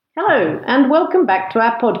Hello, and welcome back to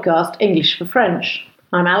our podcast, English for French.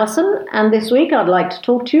 I'm Alison, and this week I'd like to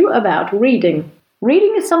talk to you about reading.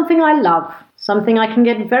 Reading is something I love, something I can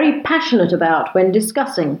get very passionate about when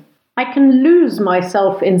discussing. I can lose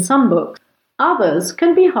myself in some books. Others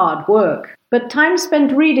can be hard work, but time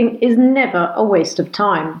spent reading is never a waste of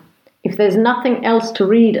time. If there's nothing else to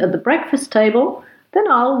read at the breakfast table, then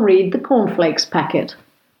I'll read the cornflakes packet.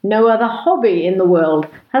 No other hobby in the world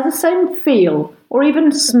has the same feel or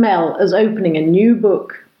even smell as opening a new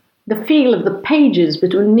book. The feel of the pages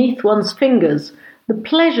beneath one's fingers, the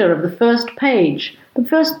pleasure of the first page, the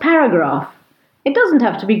first paragraph. It doesn't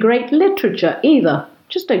have to be great literature either,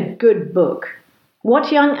 just a good book.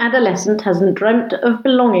 What young adolescent hasn't dreamt of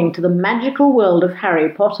belonging to the magical world of Harry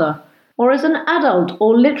Potter? Or as an adult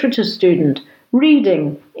or literature student,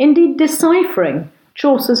 reading, indeed deciphering,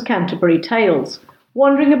 Chaucer's Canterbury Tales,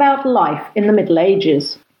 wondering about life in the Middle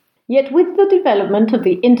Ages. Yet with the development of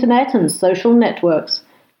the internet and social networks,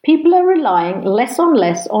 people are relying less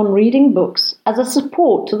on reading books as a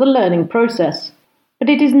support to the learning process. But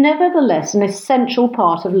it is nevertheless an essential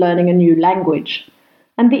part of learning a new language.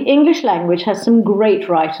 And the English language has some great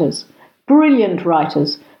writers, brilliant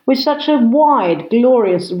writers, with such a wide,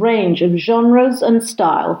 glorious range of genres and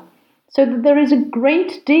style, so that there is a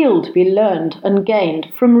great deal to be learned and gained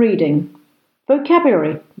from reading.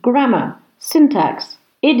 Vocabulary, grammar, syntax,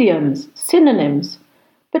 idioms, synonyms,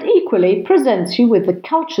 but equally presents you with the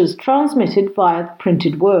cultures transmitted via the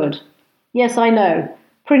printed word. Yes, I know,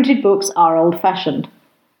 printed books are old-fashioned,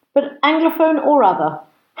 but Anglophone or other,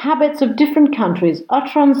 habits of different countries are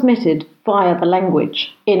transmitted via the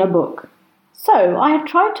language in a book. So, I have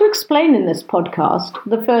tried to explain in this podcast,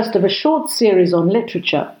 the first of a short series on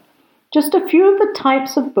literature, just a few of the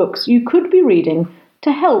types of books you could be reading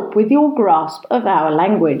to help with your grasp of our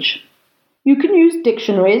language. You can use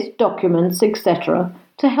dictionaries, documents, etc.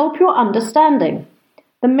 to help your understanding.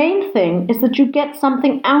 The main thing is that you get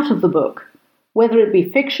something out of the book, whether it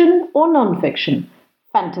be fiction or non-fiction,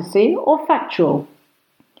 fantasy or factual.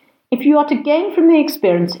 If you are to gain from the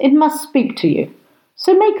experience, it must speak to you.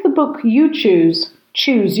 So make the book you choose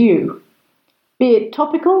you. Be it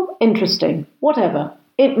topical, interesting, whatever,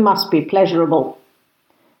 it must be pleasurable.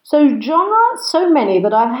 So so many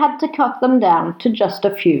that I've had to cut them down to just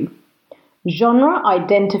a few. Genre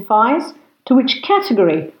identifies to which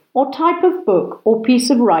category or type of book or piece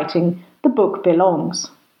of writing the book belongs.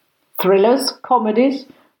 Thrillers, comedies,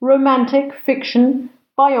 romantic, fiction,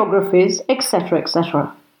 biographies, etc.,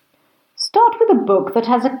 etc. Start with a book that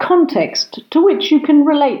has a context to which you can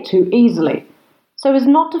relate to easily, so as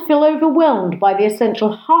not to feel overwhelmed by the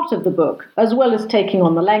essential heart of the book as well as taking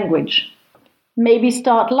on the language. Maybe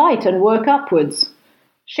start light and work upwards.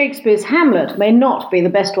 Shakespeare's Hamlet may not be the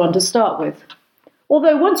best one to start with.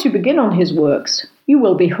 Although once you begin on his works, you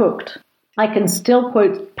will be hooked. I can still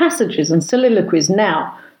quote passages and soliloquies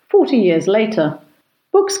now, 40 years later.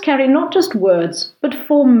 Books carry not just words, but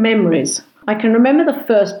form memories. I can remember the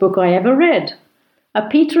first book I ever read, a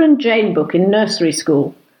Peter and Jane book in nursery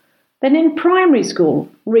school. Then in primary school,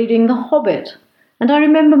 reading The Hobbit. And I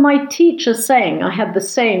remember my teacher saying I had the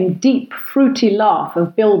same deep, fruity laugh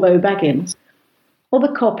of Bilbo Baggins. Or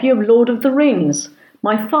the copy of Lord of the Rings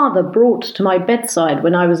my father brought to my bedside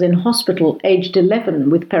when I was in hospital aged 11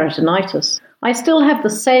 with peritonitis. I still have the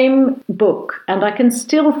same book, and I can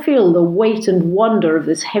still feel the weight and wonder of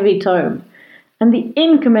this heavy tome, and the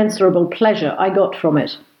incommensurable pleasure I got from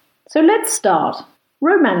it. So let's start.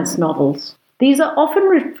 Romance novels. These are often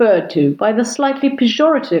referred to by the slightly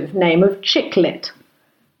pejorative name of chick lit,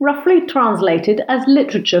 roughly translated as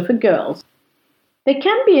literature for girls. They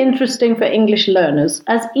can be interesting for English learners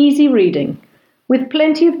as easy reading, with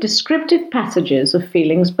plenty of descriptive passages of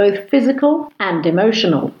feelings both physical and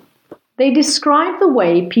emotional. They describe the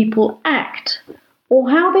way people act,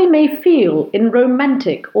 or how they may feel in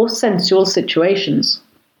romantic or sensual situations.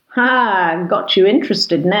 Got you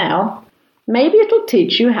interested now. Maybe it'll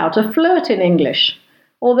teach you how to flirt in English,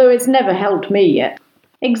 although it's never helped me yet.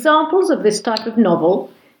 Examples of this type of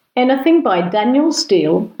novel: anything by Daniel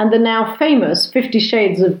Steele and the now famous 50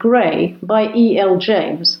 Shades of Grey by E.L.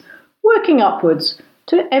 James, working upwards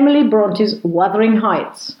to Emily Bronte's Wuthering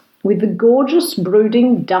Heights, with the gorgeous,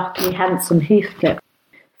 brooding, darkly handsome Heathcliff.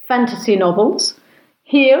 Fantasy novels.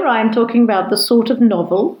 Here I am talking about the sort of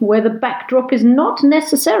novel where the backdrop is not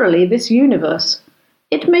necessarily this universe.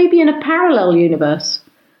 It may be in a parallel universe.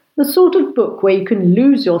 The sort of book where you can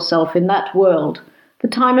lose yourself in that world, the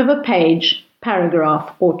time of a page,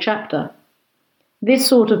 paragraph, or chapter. This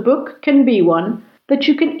sort of book can be one that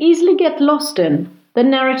you can easily get lost in. The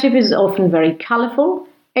narrative is often very colourful,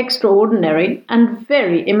 extraordinary, and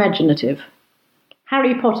very imaginative.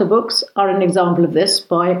 Harry Potter books are an example of this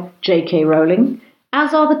by J.K. Rowling,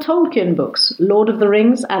 as are the Tolkien books, Lord of the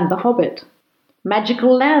Rings and The Hobbit.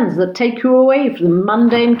 Magical lands that take you away from the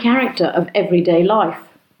mundane character of everyday life.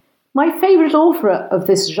 My favourite author of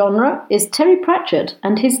this genre is Terry Pratchett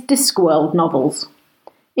and his Discworld novels.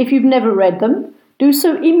 If you've never read them, do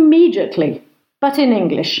so immediately, but in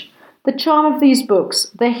English. The charm of these books,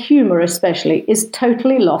 their humour especially, is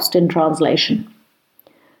totally lost in translation.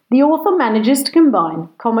 The author manages to combine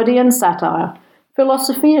comedy and satire,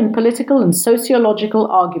 philosophy and political and sociological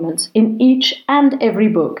arguments in each and every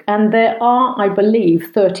book, and there are, I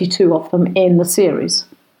believe, 32 of them in the series.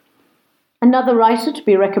 Another writer to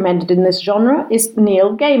be recommended in this genre is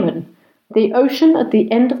Neil Gaiman. The Ocean at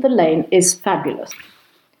the End of the Lane is fabulous.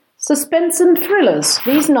 Suspense and thrillers.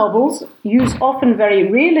 These novels use often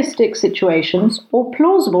very realistic situations or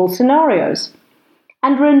plausible scenarios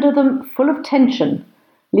and render them full of tension,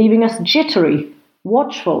 leaving us jittery,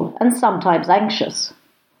 watchful, and sometimes anxious.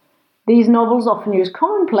 These novels often use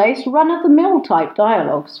commonplace, run-of-the-mill type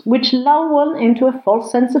dialogues, which lull one into a false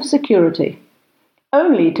sense of security,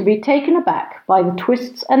 only to be taken aback by the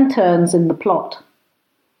twists and turns in the plot.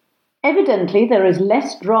 Evidently, there is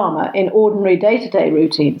less drama in ordinary day-to-day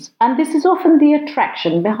routines, and this is often the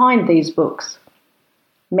attraction behind these books.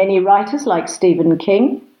 Many writers, like Stephen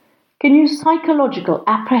King, can use psychological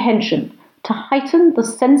apprehension to heighten the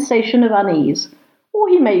sensation of unease, or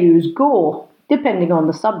he may use gore, depending on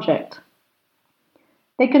the subject.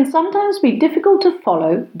 They can sometimes be difficult to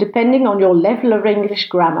follow, depending on your level of English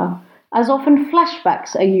grammar, as often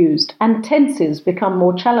flashbacks are used and tenses become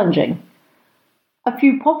more challenging. A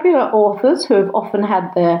few popular authors who have often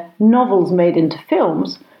had their novels made into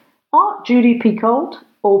films are Judy Picoult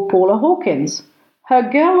or Paula Hawkins. Her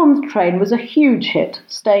Girl on the Train was a huge hit,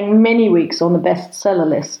 staying many weeks on the bestseller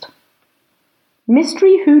list.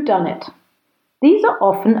 Mystery whodunit. These are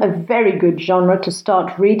often a very good genre to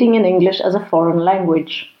start reading in English as a foreign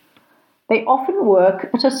language. They often work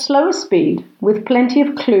at a slower speed with plenty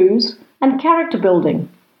of clues and character building,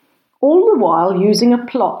 all the while using a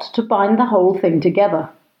plot to bind the whole thing together.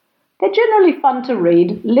 They're generally fun to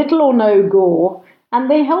read, little or no gore, and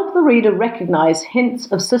they help the reader recognise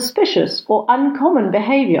hints of suspicious or uncommon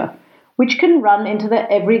behaviour, which can run into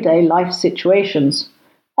their everyday life situations,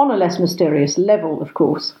 on a less mysterious level, of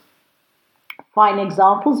course. Fine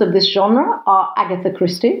examples of this genre are Agatha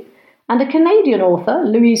Christie and a Canadian author,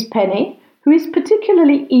 Louise Penny, who is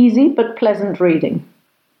particularly easy but pleasant reading.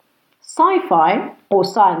 Sci-fi, or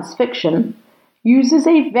science fiction, uses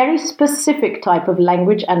a very specific type of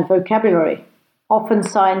language and vocabulary, often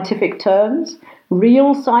scientific terms,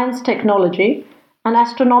 real science technology, and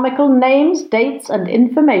astronomical names, dates, and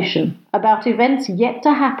information about events yet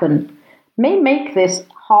to happen may make this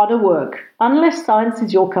harder work, unless science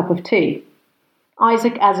is your cup of tea.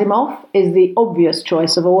 Isaac Asimov is the obvious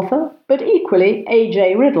choice of author, but equally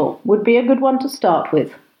A.J. Riddle would be a good one to start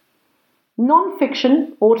with.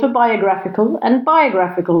 Non-fiction, autobiographical, and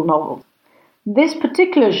biographical novels. This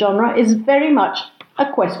particular genre is very much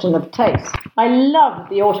a question of taste. I love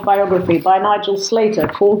the autobiography by Nigel Slater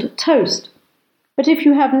called Toast. But if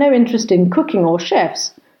you have no interest in cooking or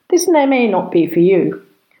chefs, this may not be for you.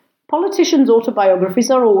 Politicians' autobiographies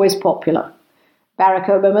are always popular. Barack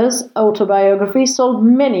Obama's autobiography sold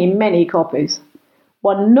many copies.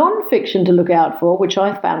 One non-fiction to look out for, which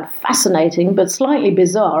I found fascinating but slightly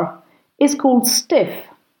bizarre, is called Stiff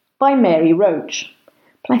by Mary Roach.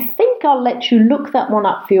 But I think I'll let you look that one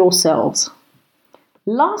up for yourselves.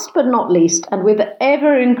 Last but not least, and with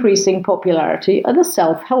ever-increasing popularity, are the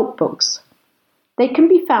self-help books. They can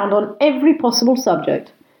be found on every possible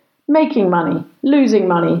subject: making money, losing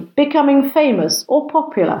money, becoming famous or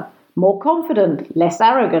popular, more confident, less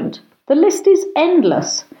arrogant. The list is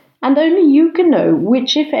endless, and only you can know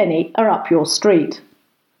which, if any, are up your street.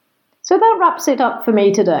 So that wraps it up for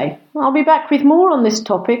me today. I'll be back with more on this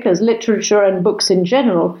topic, as literature and books in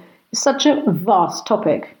general is such a vast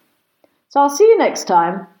topic. So I'll see you next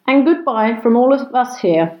time, and goodbye from all of us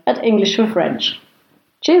here at English for French.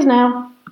 Cheers now.